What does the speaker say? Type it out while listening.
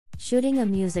Shooting a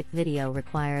music video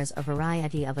requires a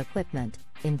variety of equipment,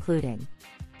 including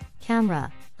camera.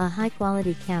 A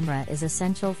high-quality camera is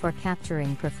essential for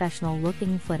capturing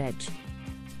professional-looking footage.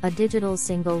 A digital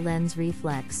single-lens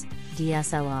reflex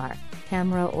 (DSLR)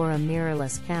 camera or a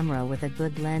mirrorless camera with a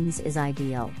good lens is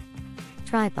ideal.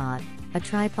 Tripod. A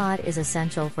tripod is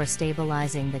essential for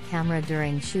stabilizing the camera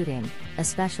during shooting,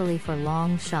 especially for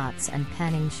long shots and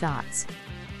panning shots.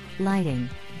 Lighting.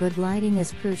 Good lighting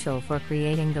is crucial for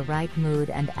creating the right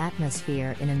mood and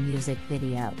atmosphere in a music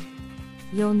video.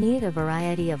 You'll need a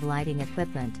variety of lighting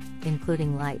equipment,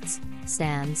 including lights,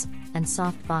 stands, and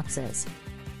soft boxes.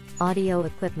 Audio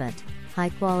equipment.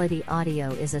 High-quality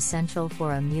audio is essential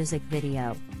for a music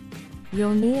video.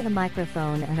 You'll need a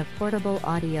microphone and a portable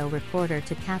audio recorder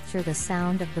to capture the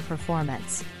sound of the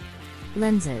performance.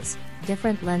 Lenses.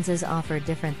 Different lenses offer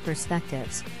different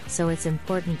perspectives, so it's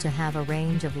important to have a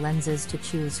range of lenses to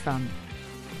choose from.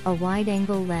 A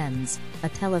wide-angle lens, a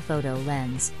telephoto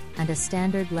lens, and a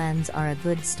standard lens are a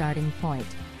good starting point.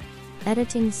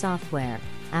 Editing software.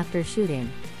 After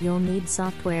shooting, you'll need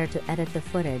software to edit the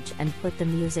footage and put the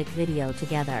music video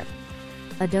together.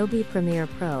 Adobe Premiere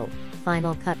Pro,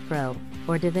 Final Cut Pro,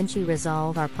 or DaVinci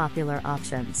Resolve are popular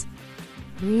options.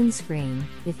 Green screen.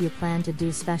 If you plan to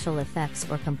do special effects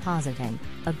or compositing,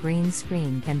 a green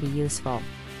screen can be useful.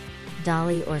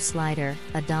 Dolly or slider.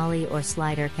 A dolly or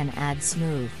slider can add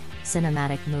smooth,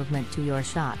 cinematic movement to your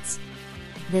shots.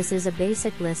 This is a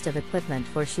basic list of equipment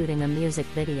for shooting a music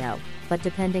video, but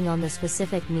depending on the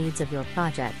specific needs of your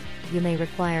project, you may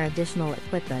require additional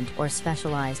equipment or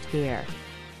specialized gear.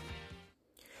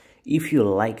 If you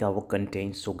like our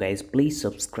content, so guys, please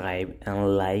subscribe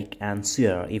and like and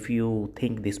share if you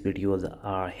think these videos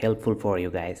are helpful for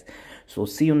you guys. So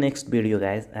see you next video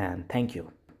guys, and thank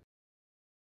you.